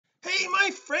Hey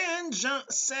my friend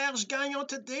Jean-Serge Gagnon.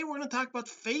 Today we're going to talk about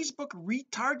Facebook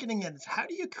retargeting and how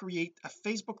do you create a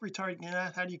Facebook retargeting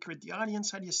ad, how do you create the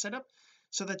audience, how do you set up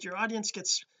so that your audience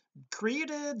gets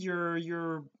created,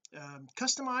 your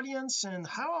custom audience, and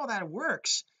how all that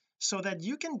works so that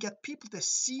you can get people to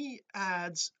see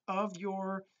ads of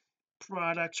your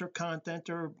products or content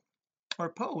or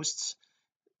posts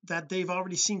that they've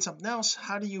already seen something else.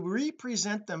 How do you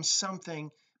represent them something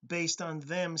based on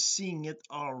them seeing it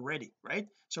already, right?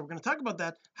 So we're going to talk about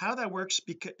that, how that works,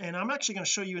 because and I'm actually going to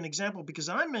show you an example because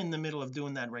I'm in the middle of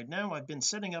doing that right now. I've been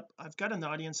setting up, I've got an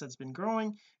audience that's been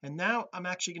growing, and now I'm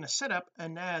actually going to set up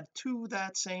an ad to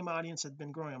that same audience that's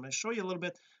been growing. I'm going to show you a little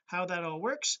bit how that all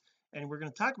works, and we're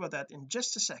going to talk about that in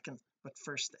just a second. But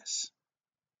first, this.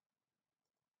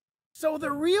 So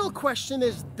the real question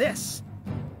is this: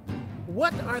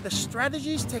 what are the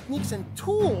strategies, techniques, and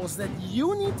tools that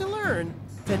you need to learn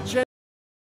to generate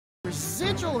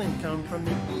residual income from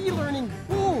the e-learning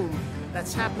boom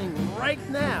that's happening right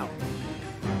now?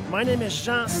 My name is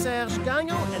Jean-Serge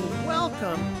Gagnon, and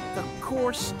welcome to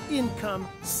Course Income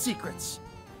Secrets.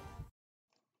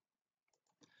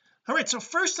 All right, so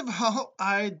first of all,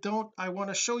 I want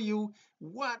to show you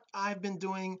what I've been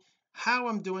doing, how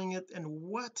I'm doing it, and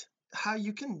how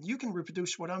you can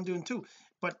reproduce what I'm doing too.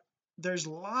 But there's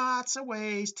lots of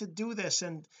ways to do this,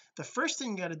 and the first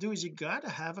thing you got to do is you got to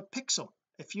have a pixel.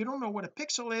 If you don't know what a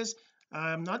pixel is,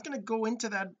 I'm not going to go into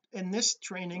that in this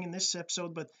training, in this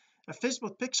episode, but a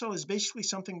Facebook pixel is basically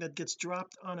something that gets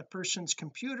dropped on a person's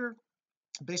computer,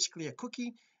 basically a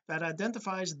cookie that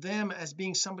identifies them as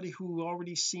being somebody who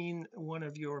already seen one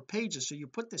of your pages. So you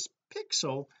put this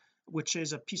pixel, which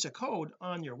is a piece of code,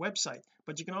 on your website,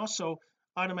 but you can also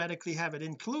automatically have it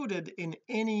included in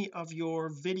any of your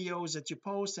videos that you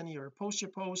post, any of your posts you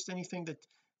post, anything that,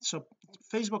 so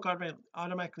Facebook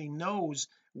automatically knows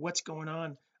what's going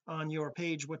on your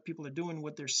page, what people are doing,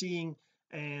 what they're seeing,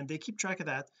 and they keep track of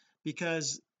that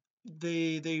because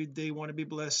they want to be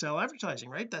able to sell advertising,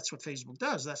 right? That's what Facebook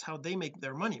does. That's how they make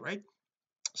their money, right?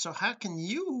 So how can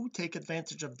you take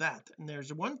advantage of that? And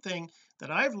there's one thing that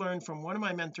I've learned from one of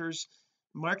my mentors,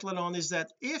 Mark Ladon, is that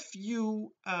if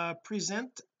you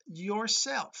present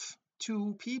yourself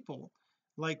to people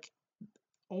like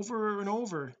over and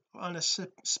over on a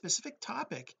specific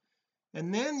topic,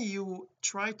 and then you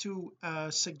try to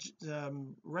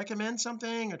recommend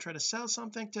something or try to sell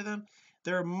something to them,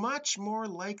 they're much more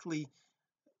likely.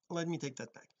 Let me take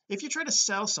that back. If you try to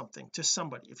sell something to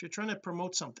somebody, if you're trying to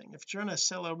promote something, if you're trying to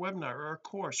sell a webinar or a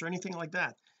course or anything like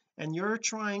that, and you're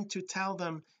trying to tell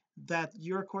them that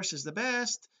your course is the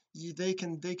best, they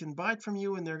can buy it from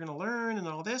you and they're going to learn and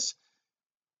all this,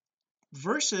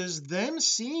 versus them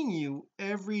seeing you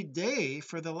every day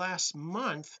for the last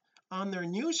month on their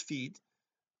news feed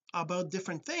about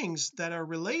different things that are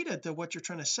related to what you're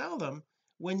trying to sell them.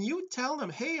 When you tell them,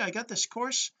 hey, I got this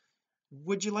course,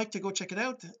 would you like to go check it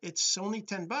out? It's only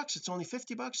 $10, it's only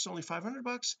 $50, it's only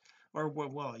 $500, or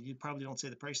well, you probably don't say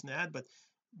the price in the ad, but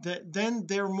then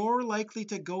they're more likely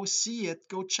to go see it,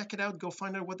 go check it out, go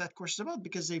find out what that course is about,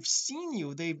 because they've seen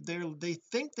you, they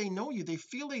think they know you, they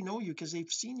feel they know you because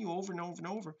they've seen you over and over and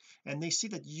over, and they see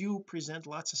that you present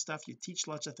lots of stuff, you teach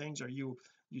lots of things, or you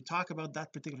talk about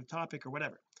that particular topic or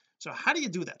whatever. So how do you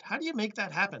do that? How do you make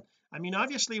that happen? I mean,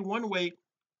 obviously one way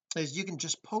is you can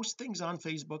just post things on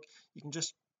Facebook, you can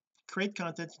just create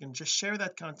content, you can just share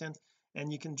that content,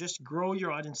 and you can just grow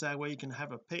your audience that way. You can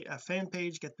have a fan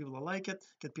page, get people to like it,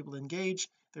 get people to engage.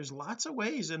 There's lots of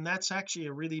ways, and that's actually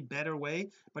a really better way,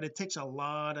 but it takes a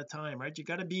lot of time, right? You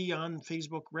got to be on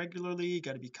Facebook regularly, you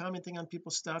got to be commenting on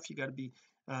people's stuff, you got to be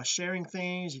sharing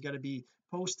things, you got to be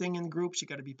posting in groups, you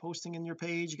got to be posting in your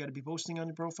page, you got to be posting on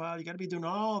your profile, you got to be doing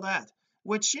all that,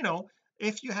 which,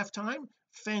 if you have time,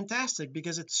 fantastic,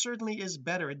 because it certainly is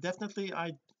better. It definitely,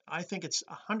 I think it's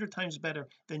 100 times better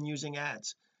than using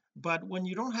ads. But when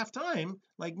you don't have time,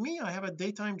 like me, I have a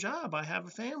daytime job, I have a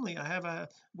family,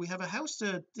 we have a house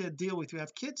to deal with, we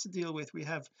have kids to deal with, we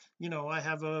have, I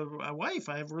have a wife,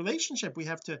 I have a relationship, we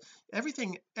have to,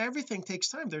 everything takes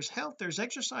time. There's health, there's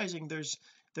exercising,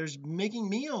 there's making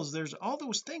meals, there's all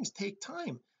those things take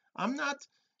time. I'm not,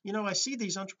 I see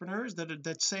these entrepreneurs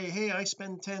that say, hey, I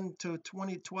spend 10 to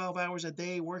 20 12 hours a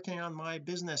day working on my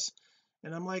business,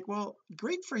 and I'm like, well,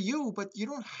 great for you, but you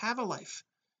don't have a life,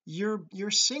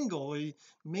 you're single, or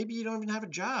maybe you don't even have a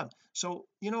job. So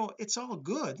it's all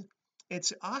good,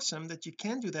 it's awesome that you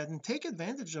can do that and take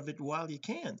advantage of it while you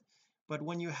can, but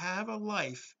when you have a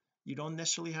life, you don't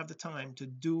necessarily have the time to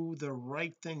do the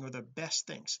right thing or the best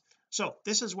things. So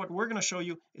this is what we're going to show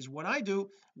you, is what I do,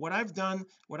 what I've done,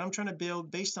 what I'm trying to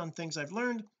build based on things I've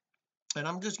learned, and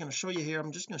I'm just going to show you here.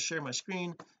 I'm just going to share my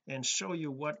screen and show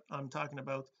you what I'm talking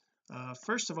about.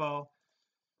 First of all,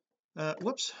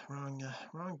 whoops,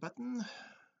 wrong button.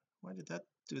 Why did that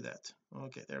do that?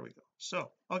 Okay, there we go. So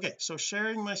okay, so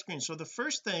sharing my screen. So the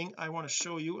first thing I want to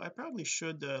show you, I probably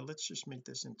should let's just make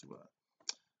this into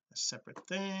a separate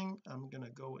thing. I'm gonna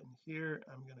go in here,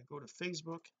 I'm gonna go to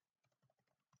Facebook.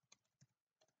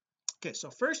 Okay,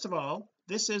 so first of all,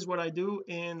 this is what I do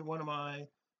in one of my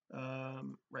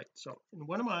right, so in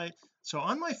one of my, so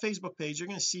on my Facebook page, you're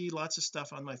going to see lots of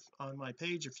stuff on my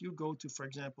page. If you go to, for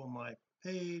example, my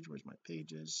page, where's my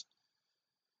pages,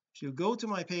 if you go to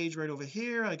my page right over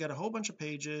here, I got a whole bunch of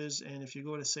pages. And if you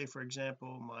go to, say, for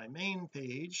example, my main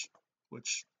page,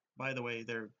 which, by the way,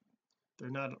 they're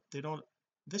not, they don't,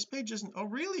 this page isn't, oh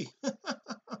really?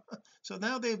 So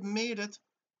now they've made it,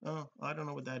 oh, I don't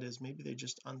know what that is. Maybe they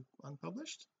just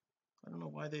unpublished. I don't know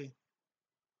why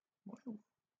why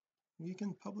you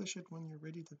can publish it when you're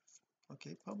ready to,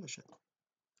 okay, publish it.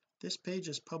 This page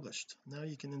is published. Now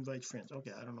you can invite friends.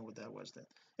 Okay, I don't know what that was then.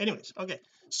 Anyways, okay,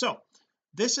 so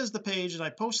this is the page, and I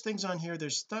post things on here.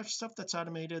 There's stuff that's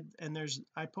automated, and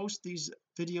I post these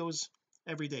videos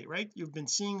every day, right? You've been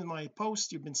seeing my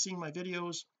posts, you've been seeing my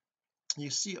videos, you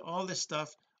see all this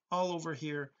stuff all over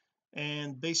here.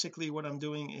 And basically what I'm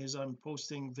doing is I'm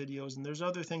posting videos, and there's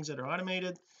other things that are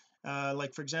automated,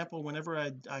 like for example, whenever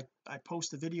I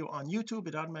post a video on YouTube,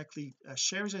 it automatically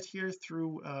shares it here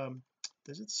through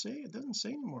does it say, it doesn't say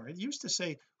anymore. It used to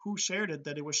say who shared it,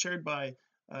 that it was shared by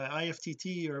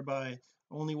IFTT or by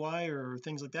OnlyY or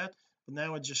things like that, but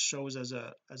now it just shows as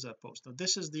a post. Now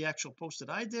this is the actual post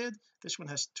that I did. This one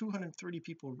has 230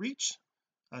 people reach,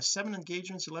 7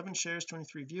 engagements, 11 shares,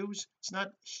 23 views. It's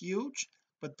not huge,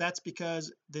 but that's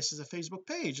because this is a Facebook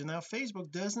page, and now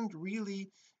Facebook doesn't really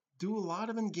do a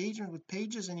lot of engagement with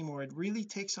pages anymore. It really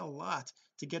takes a lot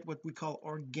to get what we call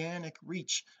organic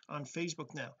reach on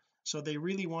Facebook now. So they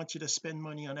really want you to spend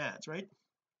money on ads, right?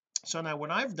 So now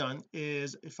what I've done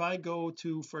is, if I go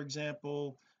to, for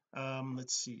example,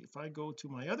 let's see, if I go to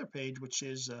my other page, which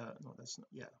is no, that's not,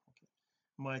 yeah, okay,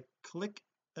 my click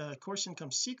course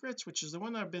income secrets, which is the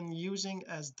one I've been using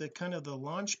as the kind of the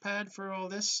launch pad for all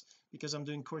this, because I'm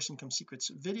doing course income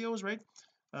secrets videos, right?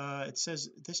 It says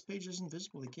this page isn't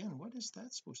visible again. What is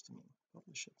that supposed to mean?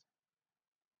 Publish it,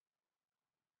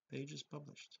 page is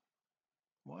published.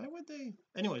 Why would they,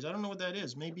 anyways, I don't know what that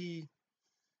is. Maybe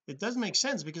it does make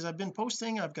sense, because I've been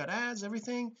posting, I've got ads,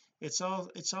 everything, it's all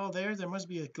there. There must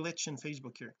be a glitch in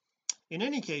Facebook here. In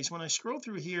any case, when I scroll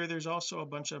through here, there's also a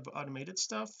bunch of automated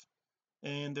stuff,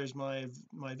 and there's my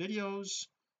videos.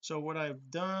 So what I've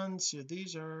done, so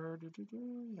these are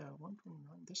yeah, 129.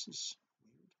 This is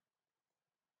weird.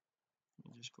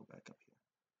 Let me just go back up here.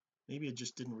 Maybe it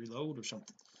just didn't reload or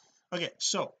something. Okay,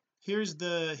 so here's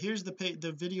the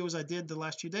videos I did the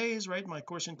last few days, right? My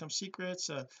course income secrets,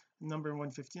 number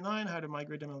 159, how to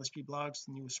migrate MLSP blogs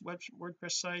to newest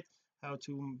WordPress site, how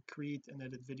to create and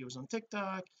edit videos on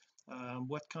TikTok,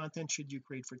 what content should you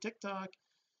create for TikTok,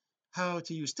 how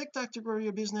to use TikTok to grow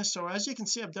your business. So as you can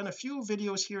see, I've done a few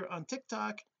videos here on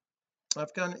TikTok.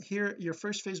 I've gone here, your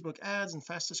first Facebook ads and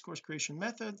fastest course creation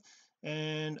method,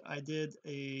 and I did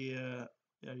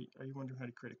are you wondering how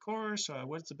to create a course,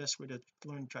 what's the best way to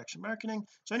learn traction marketing?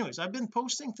 So anyways, I've been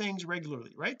posting things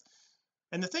regularly, right?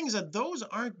 And the thing is that those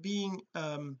aren't being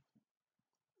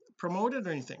promoted or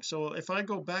anything. So if I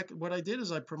go back, what I did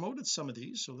is I promoted some of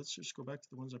these. So let's just go back to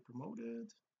the ones I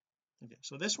promoted. Okay,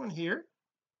 so this one here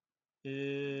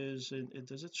does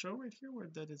it show right here where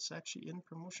that it's actually in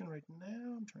promotion right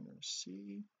now? I'm trying to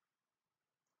see.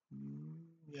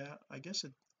 Yeah, I guess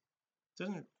it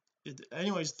doesn't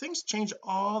anyways, things change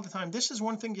all the time. This is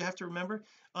one thing you have to remember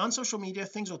on social media.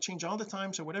 Things will change all the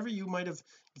time, so whatever you might have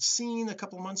seen a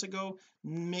couple of months ago,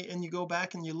 and you go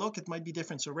back and you look, it might be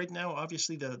different. So right now,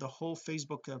 obviously, the whole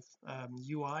Facebook of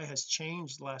UI has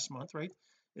changed last month, right?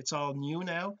 It's all new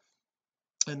now,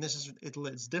 and this is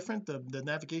it's different. The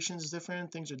navigation is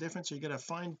different, things are different, so you got to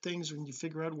find things when you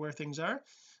figure out where things are.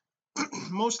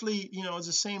 Mostly, it's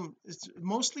the same, it's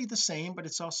mostly the same, but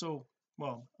it's also,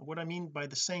 well, what I mean by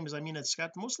the same is, I mean, it's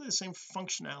got mostly the same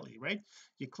functionality, right?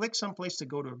 You click someplace to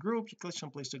go to a group, you click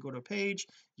someplace to go to a page,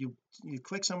 you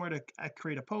click somewhere to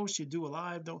create a post, you do a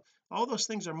live, though all those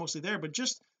things are mostly there, but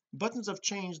just buttons have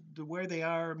changed where they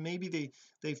are. Maybe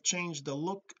they've changed the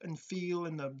look and feel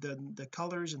and the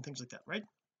colors and things like that, right?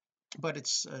 But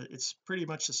it's pretty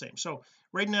much the same. So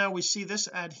right now we see this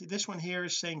ad, this one here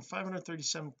is saying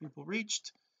 537 people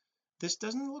reached. This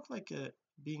doesn't look like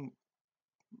being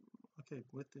okay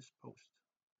with this post.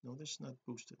 No, this is not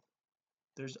boosted.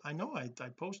 There's, I know I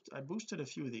boosted a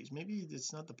few of these. Maybe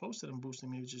it's not the post that I'm boosting,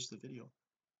 maybe it's just the video.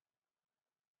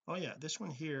 oh yeah, this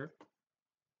one here,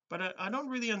 but I don't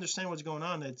really understand what's going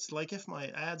on. It's like if my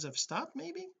ads have stopped,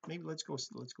 maybe let's go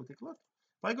take a look.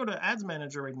 If I go to ads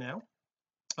manager right now,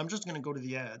 I'm just going to go to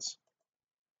the ads.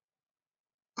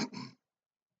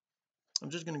 I'm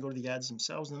just going to go to the ads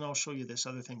themselves, and then I'll show you this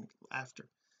other thing after.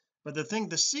 But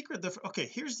the secret, okay,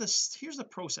 here's the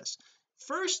process.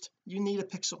 First, you need a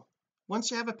pixel.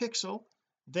 Once you have a pixel,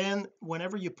 then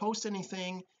whenever you post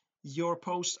anything, your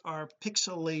posts are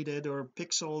pixelated or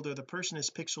pixeled, or the person is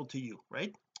pixeled to you,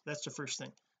 right? That's the first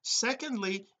thing.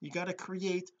 Secondly, you got to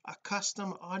create a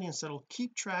custom audience that'll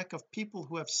keep track of people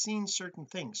who have seen certain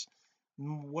things.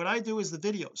 What I do is the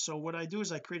video. So what I do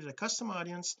is I created a custom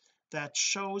audience that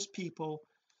shows people,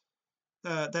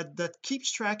 that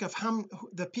keeps track of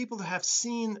the people that have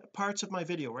seen parts of my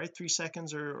video, right? 3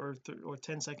 seconds or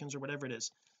 10 seconds or whatever it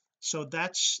is. So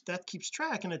that keeps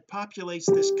track, and it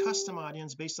populates this custom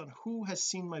audience based on who has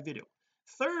seen my video.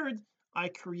 Third, I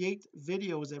create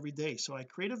videos every day. So I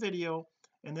create a video,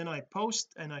 and then I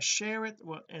post and I share it,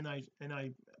 and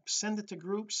I send it to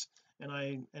groups, and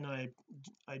I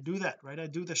do that, right? I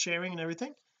do the sharing and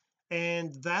everything,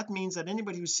 and that means that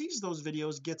anybody who sees those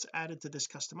videos gets added to this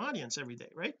custom audience every day,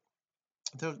 right?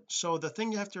 So the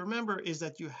thing you have to remember is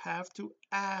that you have to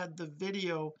add the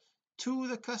video to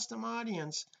the custom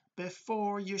audience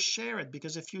before you share it,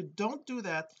 because if you don't do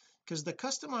that, because the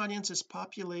custom audience is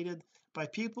populated by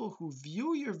people who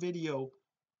view your video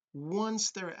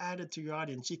once they're added to your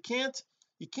audience. You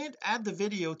can't add the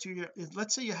video to your,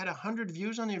 let's say you had 100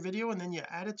 views on your video and then you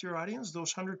add it to your audience,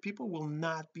 those 100 people will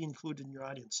not be included in your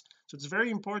audience. So it's very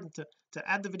important to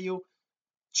add the video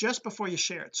just before you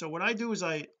share it. So what I do is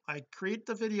I create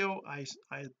the video, I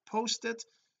post it,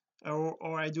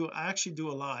 or I actually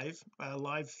do a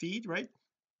live feed, right?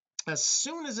 As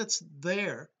soon as it's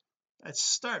there, it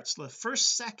starts the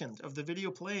first second of the video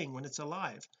playing. When it's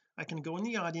alive, I can go in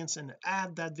the audience and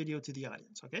add that video to the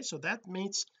audience. Okay, so that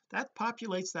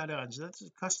populates that audience. That's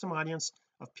a custom audience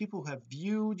of people who have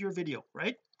viewed your video,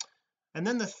 right? And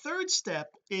then the third step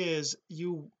is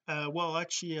well,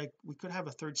 actually, we could have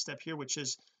a third step here, which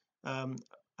is um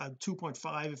a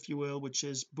 2.5, if you will, which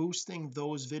is boosting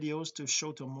those videos to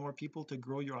show to more people to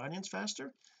grow your audience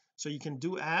faster. So you can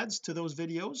do ads to those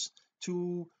videos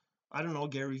to, I don't know,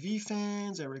 Gary V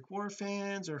fans, Eric War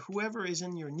fans, or whoever is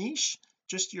in your niche,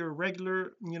 just your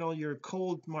regular, your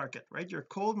cold market, right? Your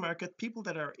cold market, people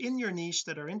that are in your niche,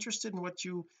 that are interested in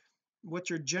what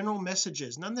your general message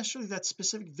is, not necessarily that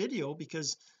specific video,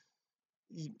 because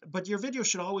but your video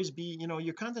should always be,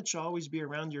 your content should always be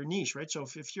around your niche, right? So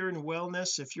if you're in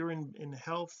wellness, if you're in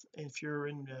health, if you're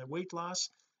in weight loss,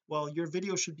 well, your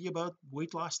video should be about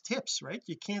weight loss tips, right?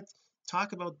 You can't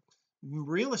talk about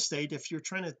real estate if you're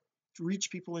trying to reach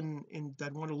people in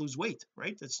that want to lose weight,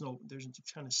 right? It's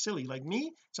kind of silly. Like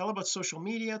me, it's all about social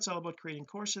media, it's all about creating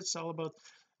courses, it's all about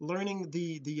learning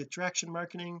the attraction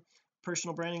marketing,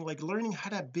 personal branding, like learning how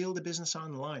to build a business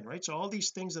online, right? So all these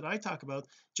things that I talk about,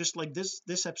 just like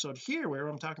this episode here where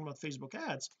I'm talking about Facebook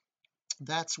ads,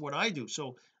 that's what I do.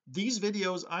 So these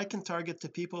videos I can target to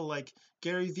people like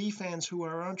Gary V fans who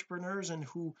are entrepreneurs and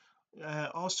who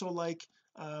also like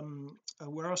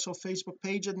we're also Facebook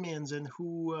page admins, and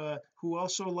who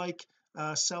also like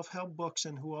self-help books,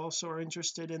 and who also are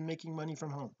interested in making money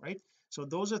from home, right? So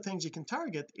those are things you can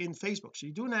target in Facebook. So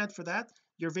you do an ad for that,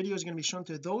 your video is going to be shown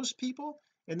to those people,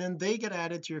 and then they get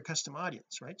added to your custom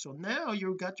audience, right? So now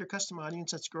you've got your custom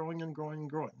audience that's growing and growing and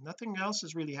growing. Nothing else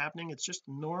is really happening. It's just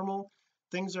normal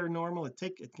things are normal.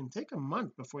 It can take a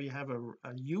month before you have a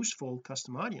useful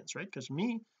custom audience, right? Because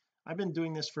I've been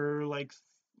doing this for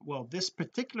this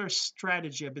particular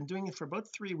strategy, I've been doing it for about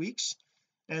 3 weeks,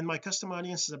 and my custom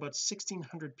audience is about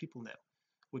 1,600 people now,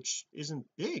 which isn't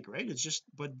big, right? It's just,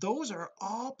 but those are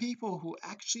all people who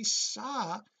actually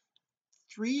saw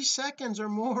 3 seconds or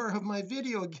more of my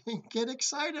video. Get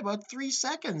excited about 3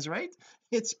 seconds, right?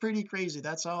 It's pretty crazy.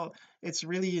 That's all. It's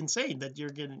really insane that you're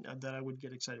getting that I would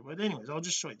get excited. But anyways, I'll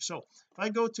just show you. So if I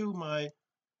go to my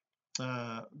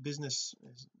business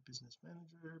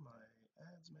manager, my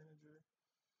ads manager,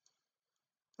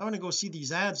 I want to go see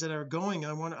these ads that are going.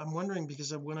 I'm wondering,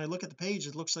 because when I look at the page,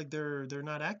 it looks like they're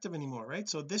not active anymore, right?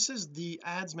 So this is the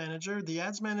ads manager. The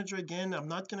ads manager, again, I'm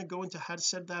not going to go into how to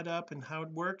set that up and how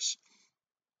it works,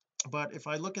 but if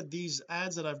I look at these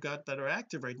ads that I've got that are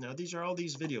active right now, these are all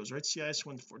these videos, right? CIS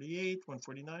 148,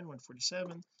 149,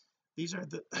 147. These are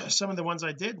the some of the ones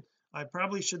I did. I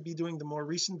probably should be doing the more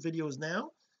recent videos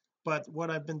now, but what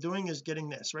I've been doing is getting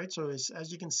this, right? So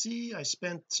as you can see, I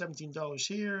spent $17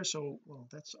 here. So, well,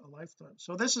 that's a lifetime.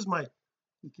 So this is my,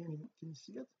 you can't even, can you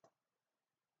see it?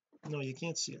 No, you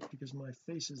can't see it because my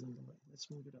face is in the way. Let's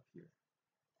move it up here.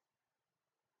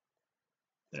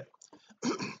 there.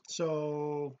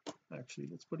 So actually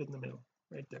let's put it in the middle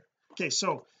right there. Okay,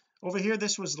 so over here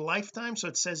this was lifetime, so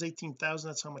it says 18,000.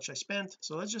 That's how much I spent.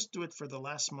 So let's just do it for the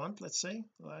last month. Let's say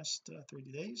the last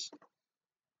 30 days.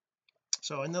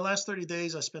 So in the last 30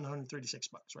 days I spent 136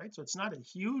 bucks, right? So it's not a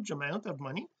huge amount of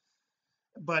money,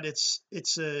 but it's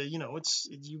you know, it's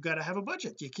you got to have a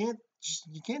budget. You can't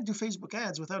do Facebook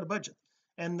ads without a budget.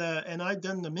 And I've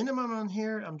done the minimum on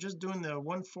here. I'm just doing the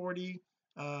 140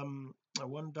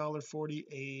 $1.40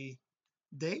 a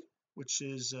day, which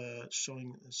is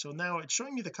showing. So now it's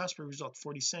showing me the cost per result,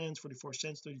 40 cents, 44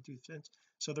 cents, 32 cents.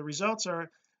 So the results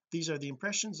are, these are the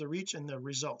impressions, the reach, and the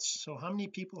results. So how many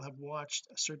people have watched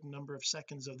a certain number of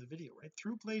seconds of the video, right?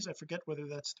 Through plays, I forget whether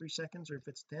that's 3 seconds or if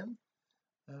it's 10.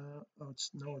 Oh,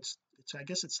 it's no, it's I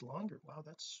guess it's longer. Wow,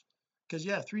 that's because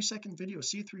yeah, 3 second video,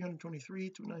 see,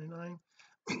 323, 299.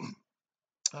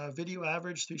 Video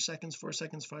average 3 seconds, 4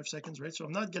 seconds, 5 seconds, right? So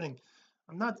I'm not,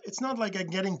 it's not like I'm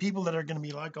getting people that are going to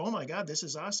be like, oh my god, this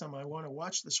is awesome, I want to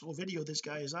watch this whole video, this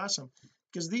guy is awesome,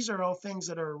 because these are all things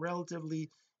that are relatively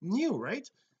new, right?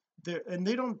 And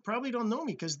they probably don't know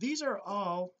me, because these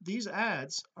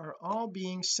ads are all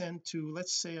being sent to,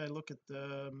 let's say I look at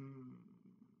the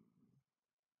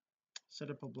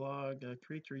set up a blog,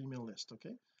 create your email list.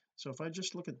 Okay, so if I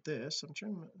just look at this, I'm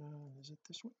trying is it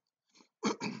this one?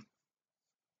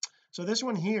 So this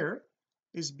one here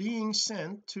is being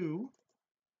sent to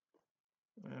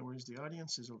where's the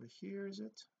audience, is over here, is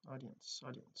it audience?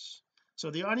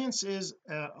 So the audience is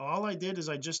all I did is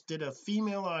I just did a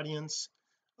female audience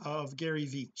of Gary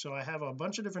V. So I have a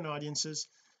bunch of different audiences,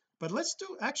 but let's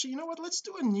do, actually, you know what, let's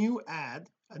do a new ad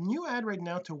right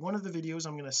now to one of the videos.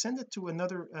 I'm going to send it to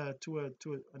another and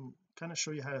kind of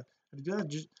show you how to do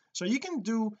that. So you can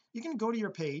go to your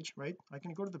page, right? I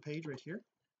can go to the page right here,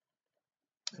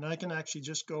 and I can actually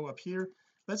just go up here.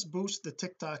 Let's boost the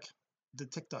TikTok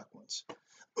ones.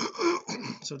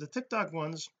 So the TikTok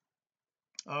ones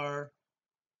are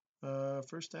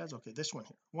first ads, okay, this one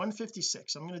here,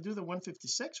 156. I'm going to do the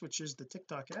 156, which is the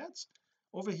TikTok ads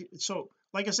over here. So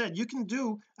like I said, you can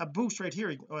do a boost right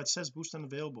here. Oh, it says boost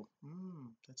unavailable.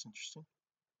 That's interesting.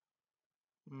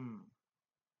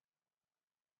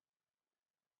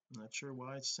 Not sure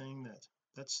why it's saying that.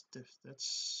 That's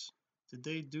did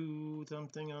they do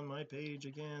something on my page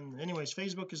again? Anyways,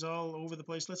 Facebook is all over the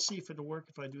place. Let's see if it'll work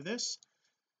if I do this.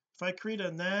 If I create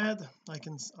an ad,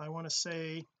 I want to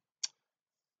say,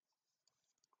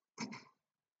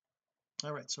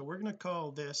 all right, so we're going to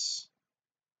call this,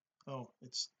 oh,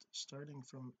 it's starting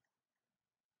from,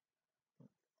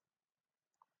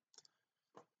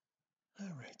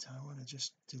 all right, I want to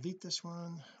just delete this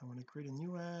one. I want to create a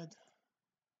new ad,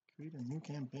 create a new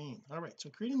campaign. All right, so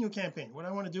create a new campaign. What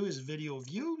I want to do is video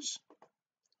views,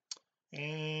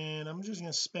 and I'm just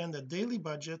going to spend a daily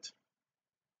budget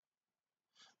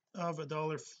of a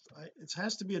dollar. It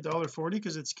has to be $1.40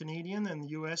 because it's Canadian, and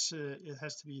US it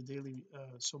has to be a daily,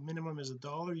 so minimum is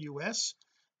 $1 US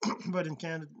but in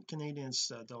Canadian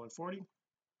it's $1.40.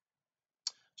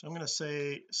 So I'm going to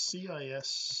say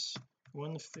CIS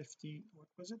 150. What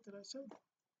was it that I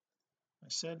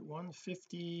said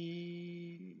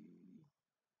 150.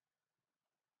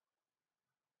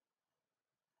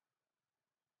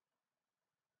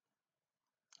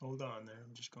 Hold on there,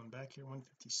 I'm just going back here.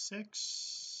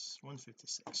 156.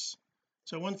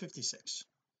 So 156.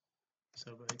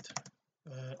 So right,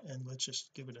 and let's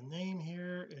just give it a name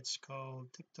here. It's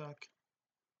called TikTok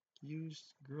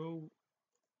use grow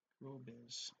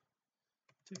biz.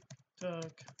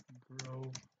 TikTok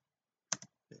grow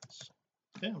biz.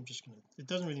 Okay, I'm just gonna, it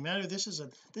doesn't really matter. This is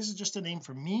just a name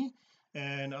for me,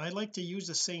 and I like to use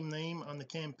the same name on the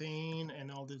campaign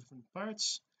and all the different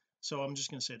parts. So I'm just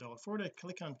going to say $1.40.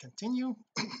 Click on continue.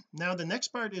 Now the next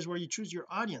part is where you choose your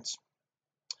audience.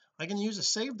 I can use a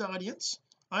saved audience.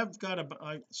 I've got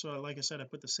so like I said, I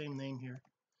put the same name here.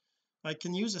 I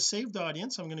can use a saved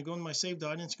audience. I'm going to go in my saved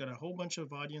audience, got a whole bunch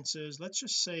of audiences. Let's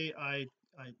just say I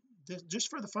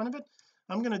just for the fun of it,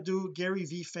 I'm going to do Gary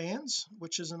V fans,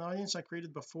 which is an audience I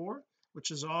created before, which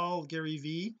is all Gary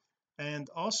V, and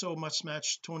also must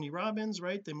match Tony Robbins,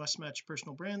 right? They must match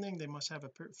personal branding, they must have a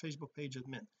Facebook page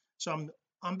admin. So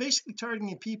I'm basically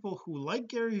targeting people who like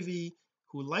Gary V,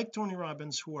 who like Tony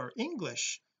Robbins, who are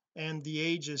English, and the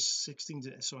age is 16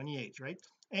 to, so any age, right?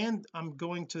 And I'm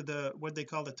going to the what they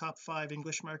call the top 5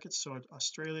 English markets, so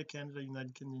Australia, Canada,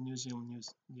 United Kingdom, New Zealand,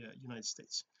 United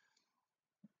States.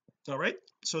 All right,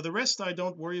 so the rest I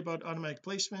don't worry about automatic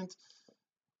placement.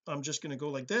 I'm just going to go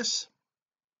like this,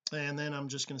 and then I'm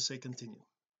just going to say continue.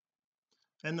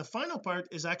 And the final part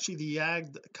is actually the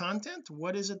ad content.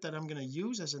 What is it that I'm going to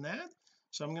use as an ad?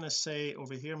 So I'm going to say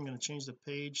over here I'm going to change the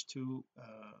page to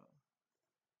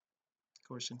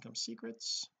course income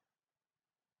secrets.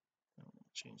 I'm going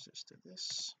to change this to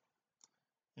this,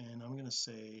 and I'm going to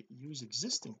say use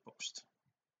existing post.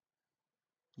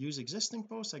 Use existing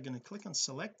post. I'm going to click on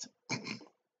select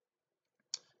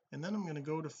and then I'm going to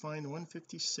go to find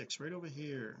 156 right over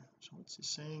here. So what's it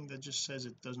saying? That just says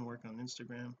it doesn't work on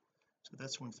Instagram, so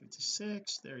that's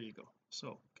 156. There you go.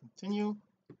 So continue,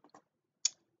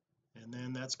 and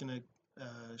then that's going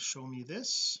to show me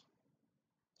this.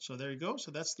 So there you go.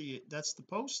 So that's the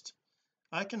post.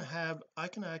 I can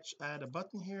actually add a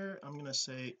button here. I'm going to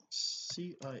say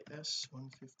CIS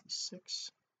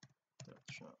 156.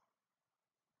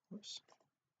 Whoops.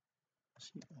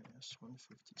 CIS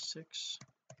 156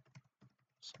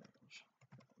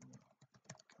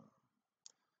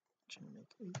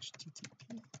 make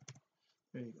HTTP.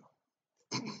 There you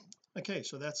go. Okay,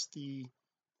 so that's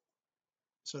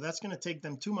going to take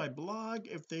them to my blog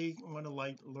if they want to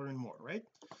learn more, right?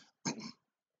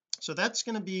 So that's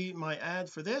going to be my ad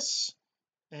for this.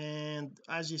 And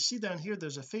as you see down here,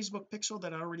 there's a Facebook pixel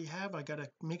that I already have. I got to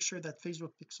make sure that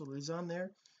Facebook pixel is on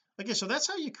there. Okay, so that's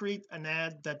how you create an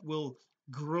ad that will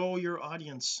grow your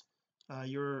audience,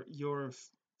 your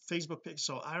Facebook pixel.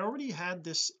 So I already had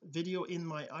this video in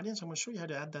my audience. I'm going to show you how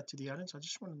to add that to the audience. I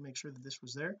just wanted to make sure that this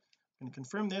was there. I'm going to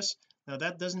confirm this. Now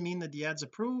that doesn't mean that the ad's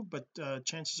approved, but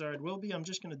chances are it will be. I'm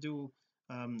just going to do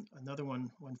another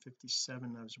one,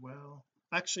 157 as well.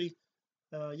 Actually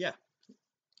yeah,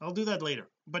 I'll do that later,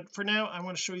 but for now I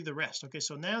want to show you the rest. Okay,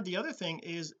 so now the other thing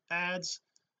is ads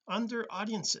under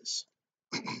audiences.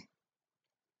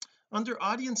 Under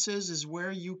audiences is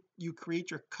where you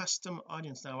create your custom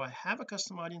audience. Now I have a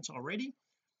custom audience already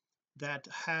that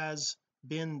has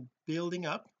been building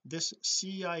up. This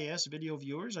CIS video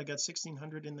viewers, I got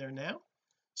 1600 in there now.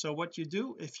 So what you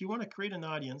do, if you want to create an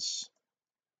audience,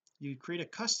 you create a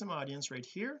custom audience right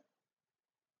here,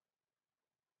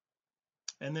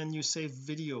 and then you say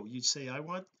video. You say I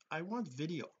want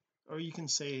video, or you can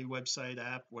say website,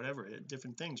 app, whatever,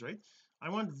 different things, right? I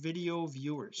want video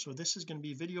viewers. So this is going to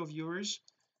be video viewers.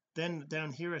 Then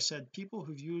down here I said people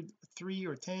who viewed 3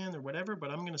 or 10 or whatever,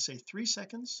 but I'm going to say 3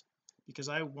 seconds because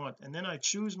I want, and then I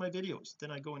choose my videos.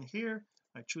 Then I go in here,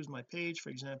 I choose my page,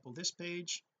 for example this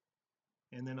page,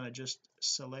 and then I just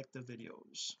select the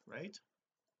videos, right?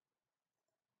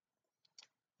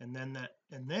 And then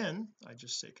I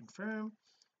just say confirm.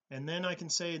 And then I can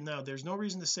say, now there's no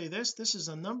reason to say this is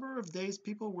a number of days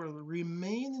people will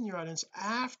remain in your audience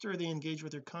after they engage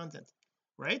with your content,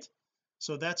 right?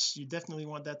 So that's, you definitely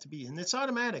want that to be, and it's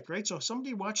automatic, right? So if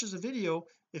somebody watches a video,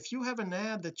 if you have an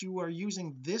ad that you are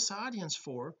using this audience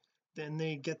for, then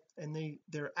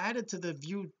they're added to the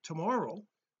view tomorrow,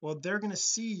 well they're going to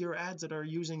see your ads that are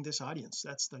using this audience.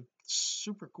 That's the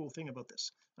super cool thing about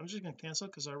this. I'm just going to cancel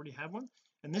because I already have one,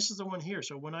 and this is the one here.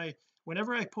 So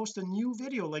whenever I post a new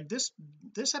video like this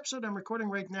episode I'm recording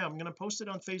right now, I'm going to post it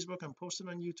on Facebook, I'm posting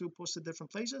on YouTube, post it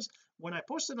different places. When I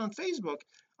post it on Facebook,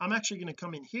 I'm actually going to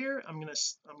come in here, I'm going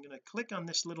to click on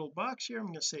this little box here, I'm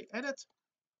going to say edit,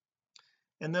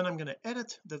 and then I'm going to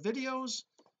edit the videos,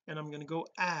 and I'm going to go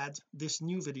add this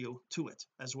new video to it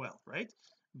as well, right?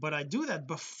 But I do that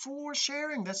before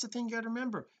sharing. That's the thing you got to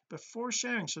remember, before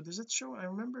sharing. So does it show? I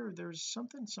remember there's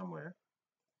something somewhere,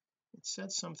 it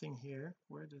said something here.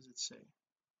 Where does it say?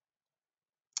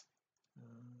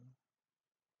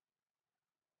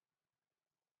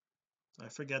 I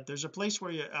forget. There's a place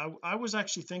where I was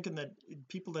actually thinking that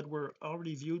people that were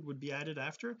already viewed would be added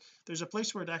after. There's a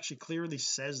place where it actually clearly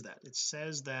says that. It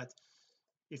says that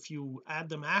if you add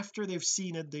them after they've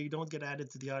seen it, they don't get added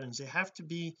to the audience. You have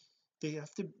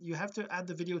to add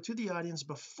the video to the audience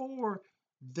before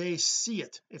they see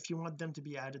it if you want them to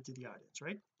be added to the audience,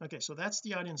 right? Okay, so that's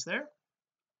the audience there.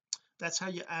 That's how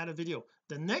you add a video.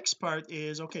 The next part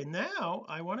is, okay, now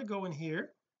I want to go in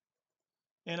here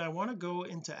and I want to go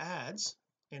into ads,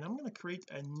 and I'm going to create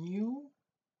a new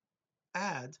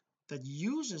ad that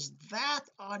uses that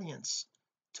audience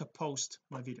to post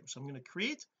my video. So I'm going to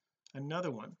create another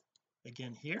one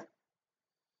again here.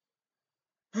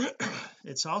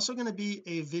 It's also going to be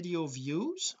a video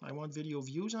views. I want video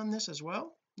views on this as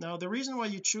well. Now the reason why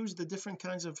you choose the different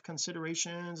kinds of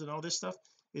considerations and all this stuff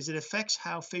is it affects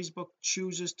how Facebook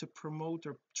chooses to promote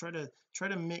or try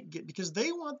to make it, because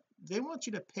they want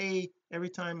you to pay every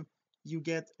time you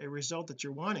get a result that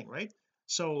you're wanting, right?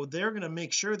 So they're going to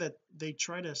make sure that they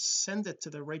try to send it to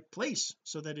the right place,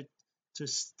 so that it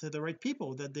to the right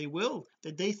people, that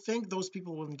they think those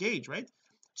people will engage, right?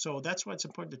 So that's why it's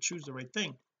important to choose the right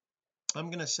thing. I'm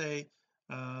going to say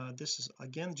this is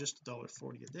again just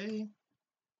 $1.40 a day,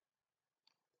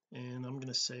 and I'm going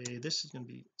to say this is going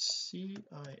to be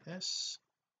CIS.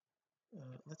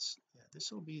 Let's, yeah,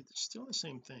 this will be still the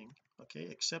same thing, okay,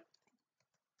 except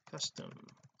custom.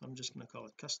 I'm just going to call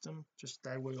it custom, just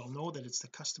that way I'll know that it's the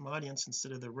custom audience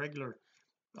instead of the regular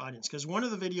audience, because one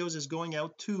of the videos is going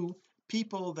out to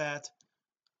people that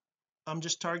I'm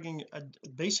just targeting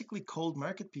basically cold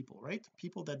market people, right,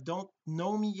 people that don't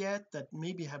know me yet, that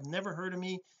maybe have never heard of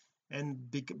me, and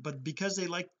but because they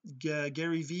like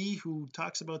Gary V, who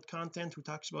talks about content, who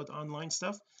talks about online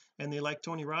stuff, and they like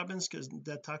Tony Robbins because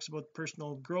that talks about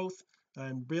personal growth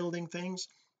and building things,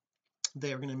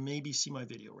 they are going to maybe see my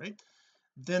video, right.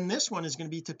 Then this one is going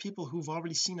to be to people who've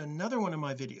already seen another one of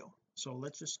my video. So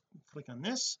let's just click on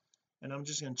this, and I'm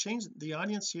just going to change the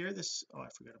audience here. This, oh, I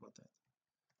forgot about that.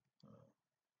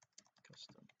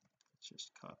 Custom, let's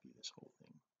just copy this whole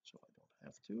thing so I don't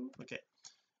have to. Okay,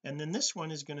 and then this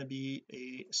one is going to be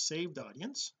a saved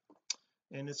audience,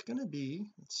 and it's going to be,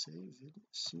 let's say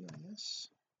CIS,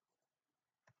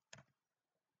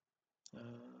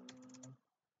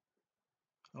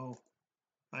 oh,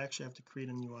 I actually have to create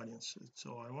a new audience,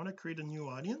 so I want to create a new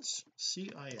audience,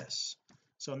 CIS.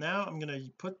 So now I'm going to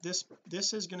put this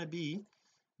is going to be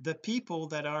the people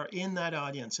that are in that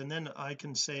audience, and then I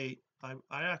can say I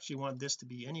actually want this to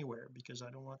be anywhere, because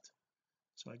I don't want,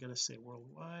 so I got to say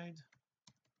worldwide,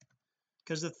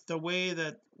 because the way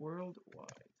that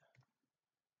worldwide,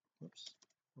 whoops,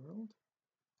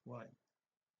 worldwide,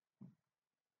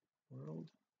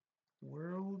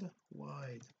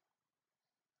 worldwide,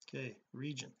 okay,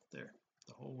 region there,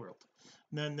 the whole world.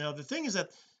 Now the thing is that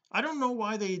I don't know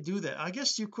why they do that. I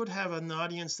guess you could have an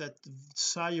audience that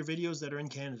saw your videos that are in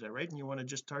Canada, right, and you want to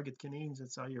just target Canadians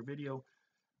that saw your video.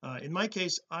 In my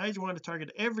case, I want to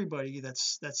target everybody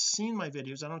that's seen my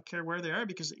videos. I don't care where they are,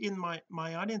 because in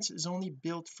my audience is only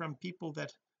built from people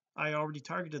that I already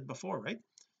targeted before, right.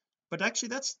 But actually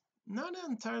that's not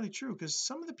entirely true, because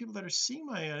some of the people that are seeing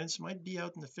my audience might be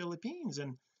out in the Philippines,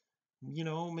 and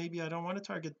maybe I don't want to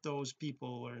target those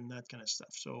people or that kind of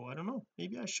stuff. So I don't know,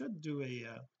 maybe I should do a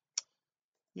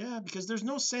yeah, because there's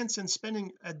no sense in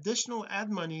spending additional ad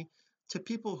money to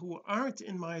people who aren't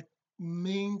in my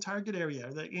main target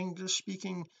area, the English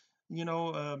speaking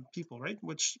people, right,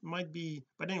 which might be,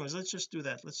 but anyways, let's just do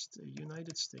that. Let's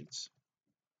United States.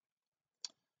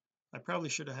 I probably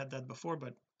should have had that before,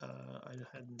 but I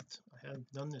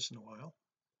hadn't done this in a while.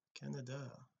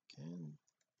 Canada,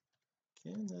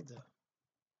 Canada,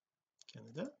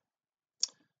 Canada,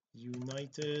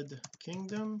 United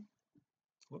Kingdom,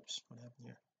 whoops, what happened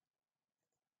here,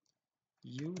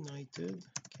 United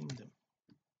Kingdom,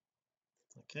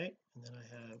 okay, and then I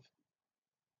have,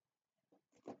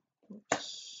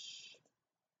 whoops,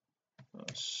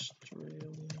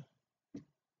 Australia,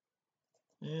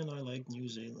 and I like New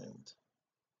Zealand.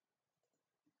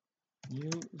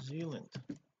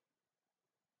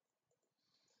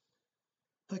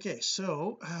 Okay,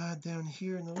 so down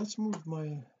here now, let's move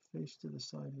my face to the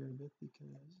side here a bit, because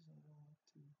I don't want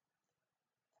to,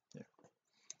 there,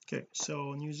 okay,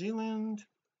 so New Zealand,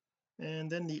 and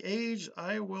then the age,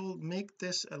 I will make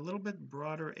this a little bit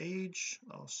broader age.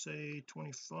 I'll say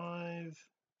 25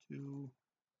 to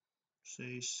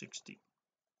say 60.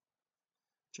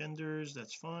 Genders,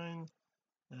 that's fine.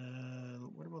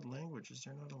 What about language? Is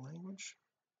there not a language?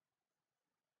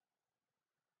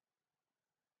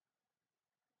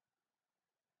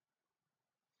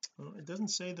 Well, it doesn't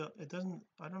say that, it doesn't,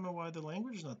 I don't know why the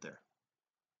language is not there.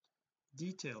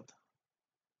 Detailed,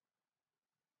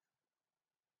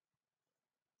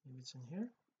 maybe it's in here.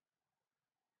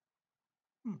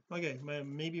 Okay,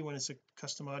 maybe when it's a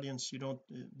custom audience you don't,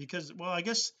 because, well, I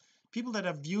guess people that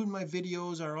have viewed my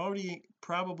videos are already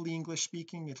probably English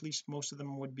speaking, at least most of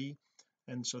them would be,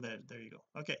 and so that, there you go.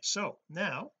 Okay, so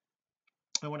now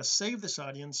I want to save this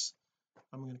audience.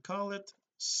 I'm going to call it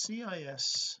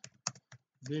CIS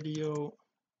video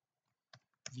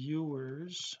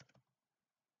viewers.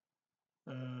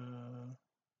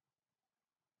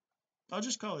 I'll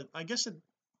just call it, I guess it,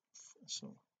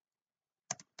 so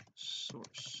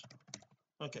source,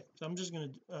 okay, so I'm just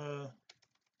going to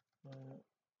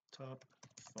top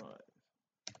 5.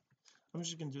 I'm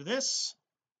just going to do this,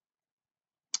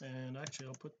 and actually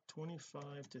I'll put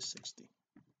 25 to 60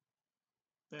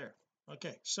 there.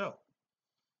 Okay, so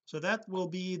that will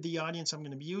be the audience I'm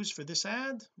going to be used for this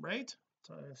ad, right,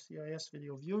 CIS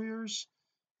video viewers,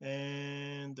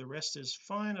 and the rest is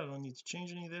fine. I don't need to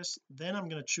change any of this. Then I'm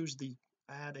going to choose the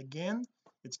ad again.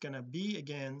 It's going to be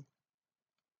again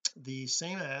the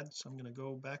same ad, so I'm going to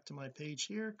go back to my page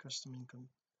here, custom income,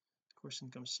 course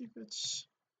income secrets,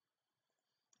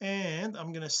 and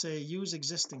I'm going to say use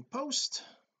existing post.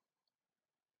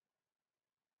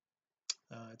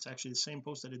 It's actually the same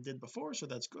post that it did before, so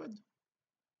that's good.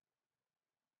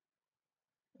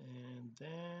 And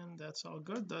then that's all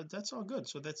good. That's all good.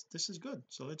 So this is good.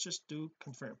 So let's just do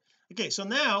confirm. Okay, so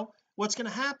now what's going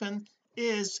to happen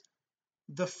is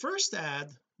the first ad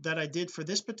that I did for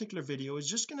this particular video is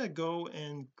just going to go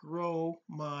and grow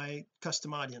my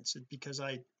custom audience, because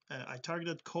I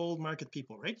targeted cold market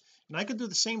people, right? And I could do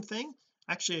the same thing.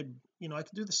 Actually, I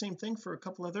could do the same thing for a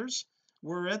couple others.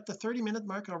 We're at the 30-minute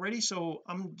mark already, so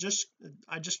I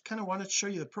just kind of wanted to show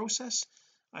you the process.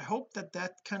 I hope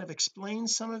that kind of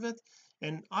explains some of it.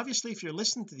 And obviously, if you're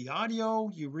listening to the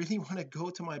audio, you really want to go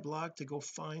to my blog to go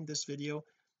find this video.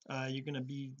 You're gonna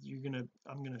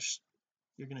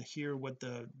hear what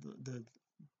the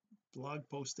blog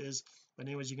post is. But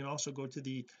anyways, you can also go to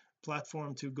the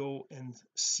platform to go and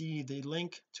see the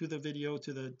link to the video,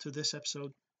 to this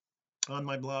episode on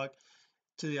my blog,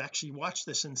 to actually watch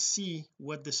this and see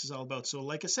what this is all about. So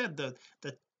like I said, the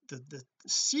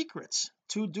secrets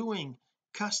to doing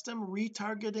custom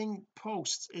retargeting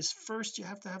posts is, first you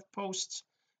have to have posts,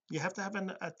 you have to have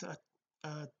a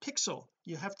pixel,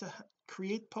 you have to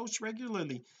create posts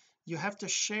regularly, you have to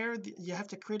share you have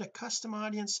to create a custom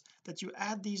audience that you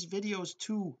add these videos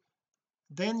to,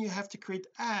 then you have to create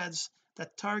ads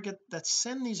that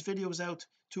send these videos out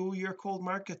to your cold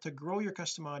market to grow your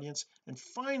custom audience, and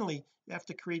finally you have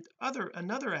to create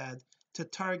another ad to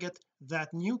target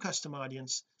that new custom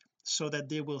audience, so that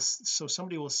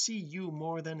somebody will see you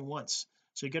more than once.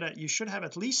 So you should have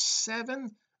at least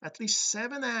seven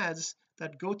ads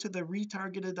that go to the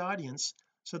retargeted audience,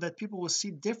 so that people will see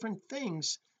different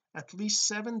things, at least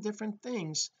 7 different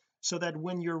things, so that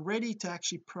when you're ready to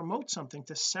actually promote something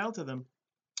to sell to them,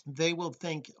 they will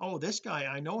think, oh, this guy,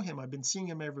 I know him, I've been seeing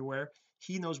him everywhere,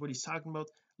 he knows what he's talking about,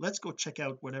 let's go check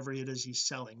out whatever it is he's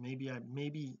selling. Maybe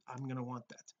I'm going to want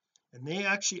that. And they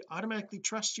actually automatically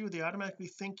trust you. They automatically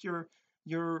think you're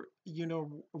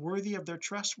worthy of their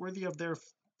trust, worthy of their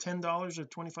 $10 or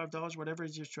 $25, whatever it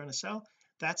is you're trying to sell.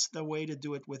 That's the way to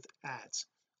do it with ads.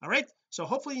 All right, so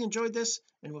hopefully you enjoyed this,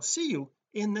 and we'll see you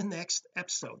in the next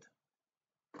episode.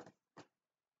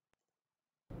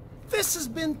 This has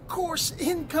been Course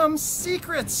Income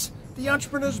Secrets, the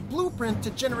entrepreneur's blueprint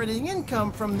to generating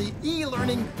income from the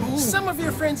e-learning boom. Some of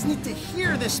your friends need to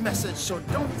hear this message, so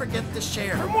don't forget to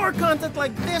share. For more content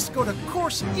like this, go to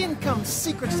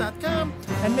CourseIncomeSecrets.com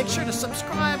and make sure to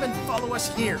subscribe and follow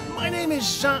us here. My name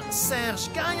is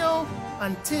Jean-Serge Gagnon.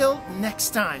 Until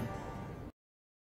next time.